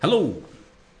Hello,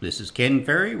 this is Ken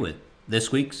Ferry with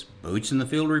this week's Boots in the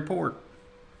Field report.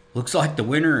 Looks like the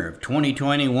winter of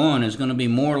 2021 is going to be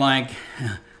more like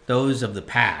those of the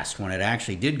past when it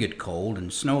actually did get cold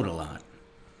and snowed a lot.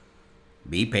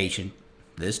 Be patient,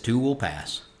 this too will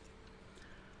pass.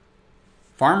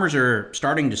 Farmers are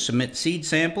starting to submit seed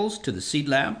samples to the seed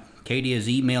lab. Katie has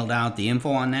emailed out the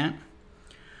info on that.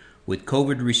 With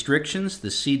COVID restrictions, the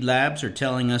seed labs are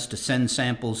telling us to send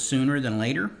samples sooner than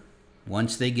later.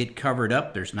 Once they get covered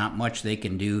up, there's not much they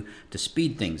can do to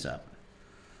speed things up.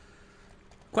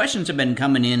 Questions have been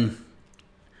coming in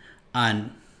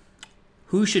on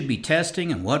who should be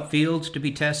testing and what fields to be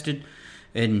tested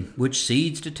and which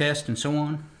seeds to test and so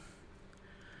on.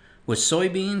 With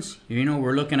soybeans,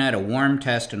 we're looking at a warm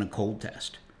test and a cold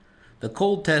test. The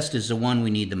cold test is the one we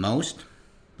need the most.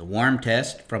 The warm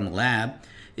test from the lab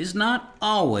is not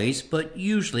always, but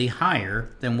usually higher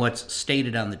than what's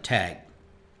stated on the tag.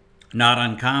 Not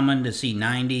uncommon to see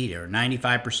 90 or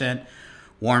 95%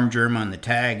 warm germ on the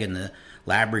tag, and the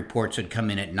lab reports would come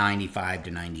in at 95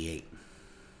 to 98.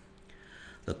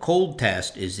 The cold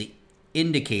test is the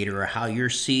indicator of how your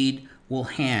seed will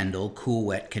handle cool,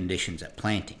 wet conditions at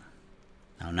planting.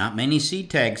 Now, not many seed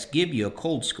tags give you a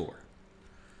cold score.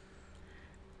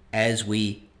 As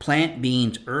we plant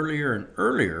beans earlier and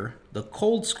earlier, the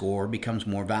cold score becomes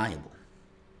more valuable.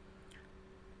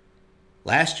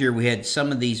 Last year, we had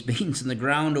some of these beans in the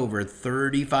ground over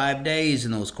 35 days in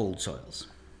those cold soils.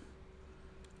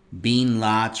 Bean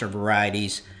lots or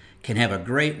varieties can have a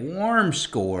great warm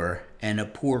score and a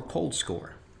poor cold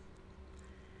score.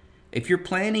 If you're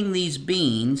planting these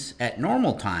beans at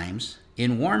normal times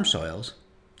in warm soils,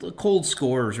 the cold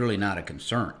score is really not a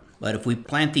concern. But if we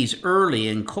plant these early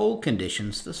in cold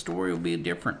conditions, the story will be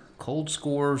different. Cold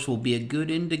scores will be a good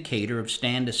indicator of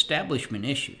stand establishment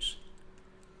issues.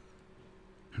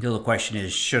 The other question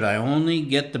is, should I only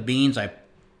get the beans I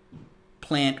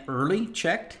plant early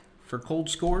checked for cold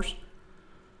scores?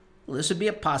 Well, this would be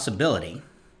a possibility.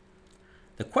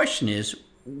 The question is,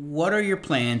 what are your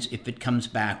plans if it comes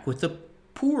back with a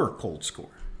poor cold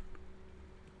score?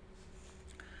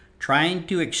 Trying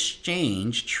to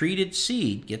exchange treated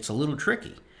seed gets a little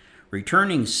tricky.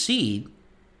 Returning seed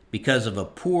because of a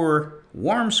poor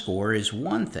warm score is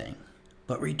one thing,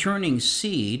 but returning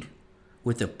seed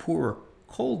with a poor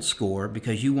cold score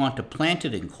because you want to plant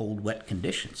it in cold, wet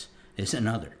conditions is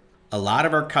another. A lot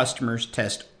of our customers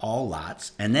test all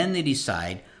lots and then they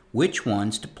decide which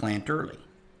ones to plant early.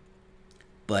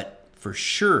 But for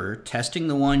sure, testing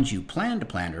the ones you plan to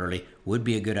plant early would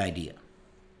be a good idea.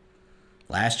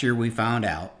 Last year we found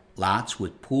out lots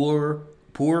with poor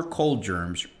cold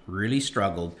germs really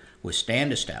struggled with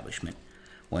stand establishment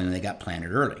when they got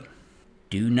planted early.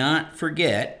 Do not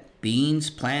forget, beans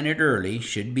planted early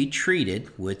should be treated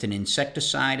with an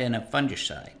insecticide and a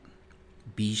fungicide.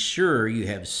 Be sure you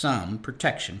have some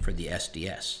protection for the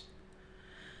SDS.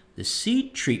 The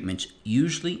seed treatments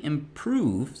usually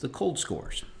improve the cold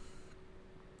scores.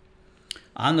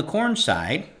 On the corn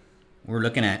side, we're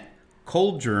looking at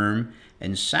cold germ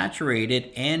and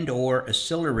saturated and or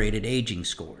accelerated aging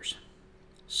scores.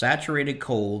 Saturated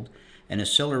cold and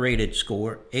accelerated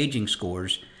aging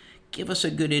scores give us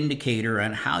a good indicator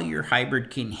on how your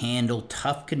hybrid can handle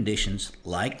tough conditions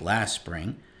like last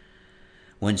spring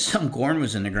when some corn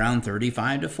was in the ground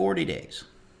 35 to 40 days.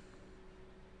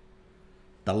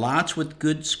 The lots with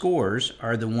good scores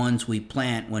are the ones we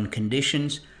plant when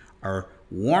conditions are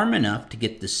warm enough to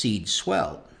get the seed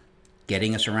swelled,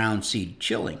 getting us around seed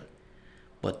chilling.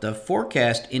 But the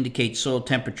forecast indicates soil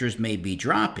temperatures may be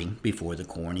dropping before the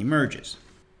corn emerges.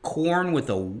 Corn with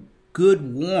a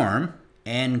good warm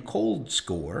and cold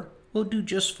score will do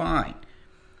just fine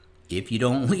if you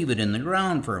don't leave it in the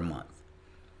ground for a month.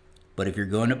 But if you're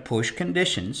going to push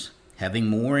conditions, having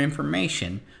more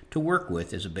information to work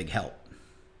with is a big help.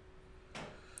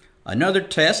 Another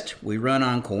test we run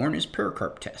on corn is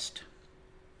pericarp test.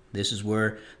 This is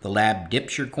where the lab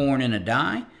dips your corn in a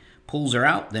dye, pulls her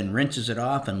out, then rinses it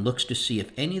off and looks to see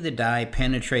if any of the dye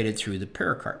penetrated through the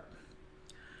pericarp.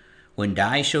 When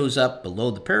dye shows up below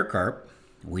the pericarp,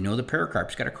 we know the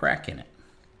pericarp's got a crack in it.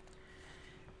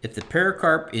 If the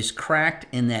pericarp is cracked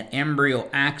in that embryo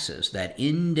axis, that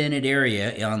indented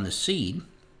area on the seed,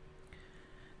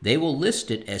 they will list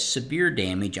it as severe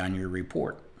damage on your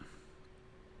report.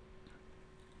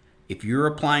 If you're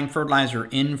applying fertilizer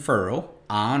in furrow,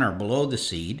 on or below the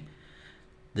seed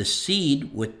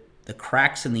with the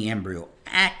cracks in the embryo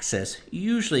axis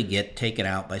usually get taken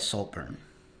out by Saltburn.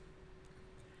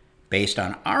 Based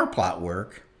on our plot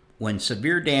work, when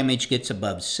severe damage gets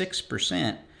above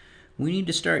 6%, we need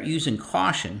to start using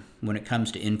caution when it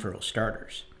comes to in-furrow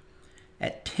starters.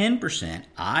 At 10%,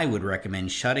 I would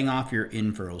recommend shutting off your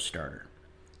in-furrow starter.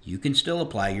 You can still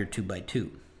apply your 2x2.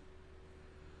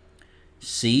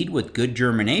 Seed with good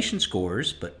germination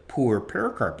scores but poor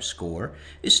pericarp score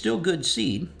is still good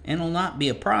seed and will not be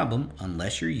a problem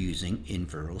unless you're using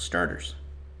in-furrow starters.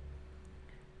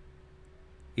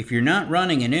 If you're not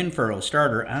running an in-furrow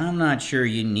starter, I'm not sure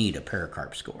you need a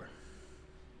pericarp score.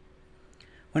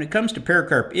 When it comes to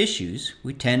pericarp issues,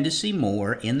 we tend to see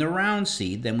more in the round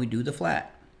seed than we do the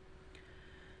flat.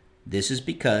 This is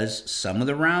because some of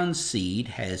the round seed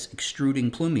has extruding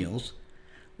plumule,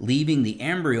 leaving the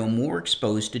embryo more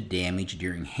exposed to damage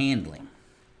during handling.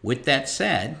 With that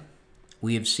said,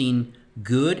 we have seen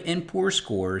good and poor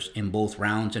scores in both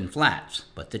rounds and flats,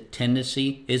 but the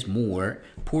tendency is more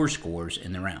poor scores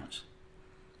in the rounds.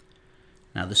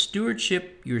 Now, the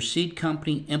stewardship your seed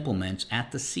company implements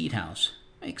at the seed house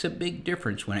makes a big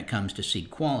difference when it comes to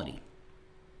seed quality.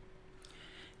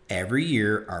 Every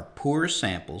year, our poorest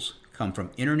samples come from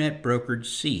internet brokered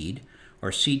seed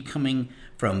or seed coming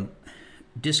from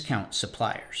discount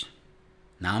suppliers.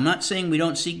 Now, I'm not saying we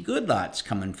don't see good lots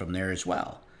coming from there as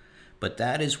well, but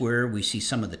that is where we see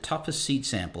some of the toughest seed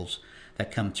samples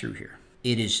that come through here.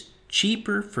 It is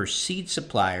cheaper for seed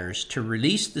suppliers to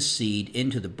release the seed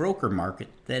into the broker market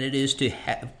than it is to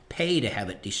pay to have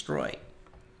it destroyed.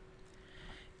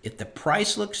 If the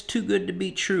price looks too good to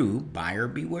be true, buyer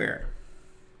beware.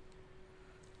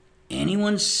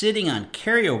 Anyone sitting on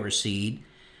carryover seed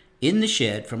in the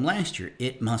shed from last year,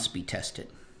 it must be tested.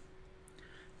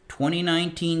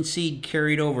 2019 seed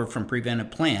carried over from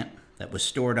prevented plant that was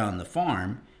stored on the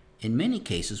farm, in many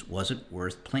cases, wasn't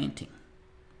worth planting.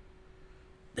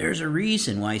 There's a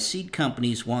reason why seed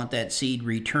companies want that seed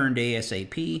returned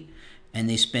ASAP, and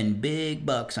they spend big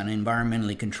bucks on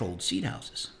environmentally controlled seed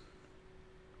houses.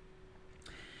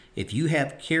 If you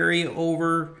carried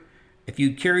over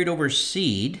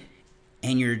seed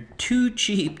and you're too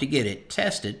cheap to get it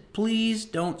tested, please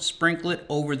don't sprinkle it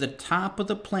over the top of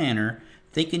the planter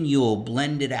thinking you'll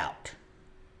blend it out.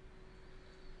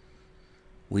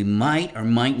 We might or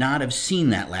might not have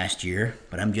seen that last year,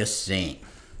 but I'm just saying.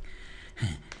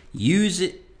 Use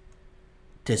it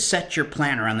to set your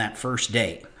planter on that first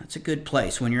day. That's a good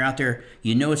place. When you're out there,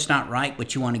 you know it's not right,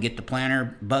 but you want to get the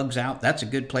planter bugs out. That's a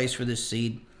good place for this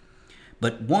seed.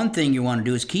 But one thing you want to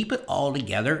do is keep it all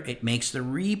together. It makes the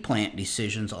replant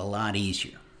decisions a lot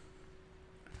easier.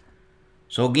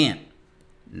 So again,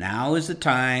 now is the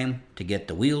time to get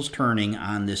the wheels turning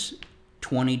on this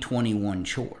 2021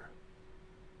 chore.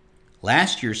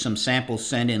 Last year, some samples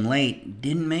sent in late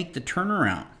didn't make the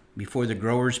turnaround before the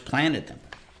growers planted them.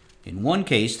 In one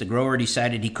case, the grower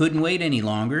decided he couldn't wait any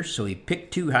longer, so he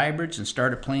picked 2 hybrids and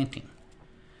started planting.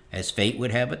 As fate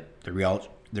would have it,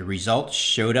 the results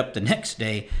showed up the next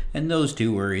day, and those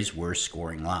 2 were his worst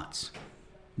scoring lots.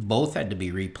 Both had to be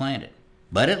replanted,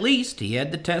 but at least he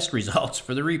had the test results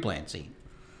for the replant seed.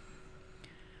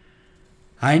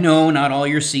 I know not all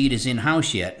your seed is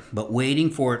in-house yet, but waiting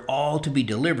for it all to be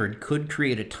delivered could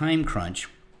create a time crunch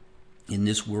in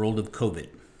this world of COVID.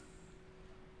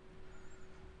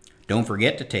 Don't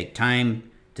forget to take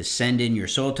time to send in your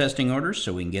soil testing orders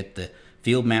so we can get the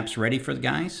field maps ready for the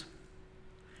guys.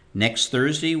 Next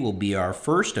Thursday will be our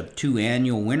first of 2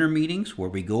 annual winter meetings where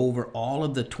we go over all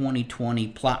of the 2020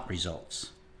 plot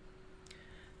results.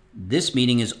 This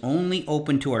meeting is only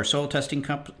open to our soil testing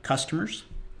customers.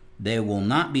 There will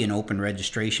not be an open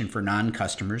registration for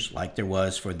non-customers like there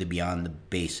was for the Beyond the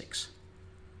Basics.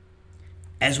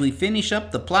 As we finish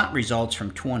up the plot results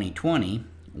from 2020,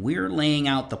 we're laying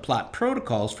out the plot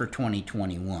protocols for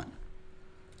 2021.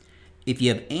 If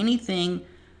you have anything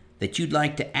that you'd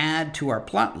like to add to our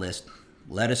plot list,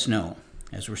 let us know,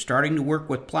 as we're starting to work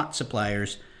with plot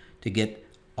suppliers to get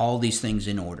all these things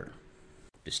in order.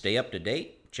 To stay up to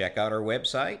date, check out our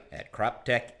website at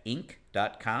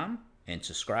croptechinc.com and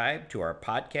subscribe to our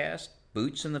podcast,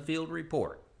 Boots in the Field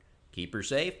Report. Keep her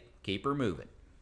safe, keep her moving.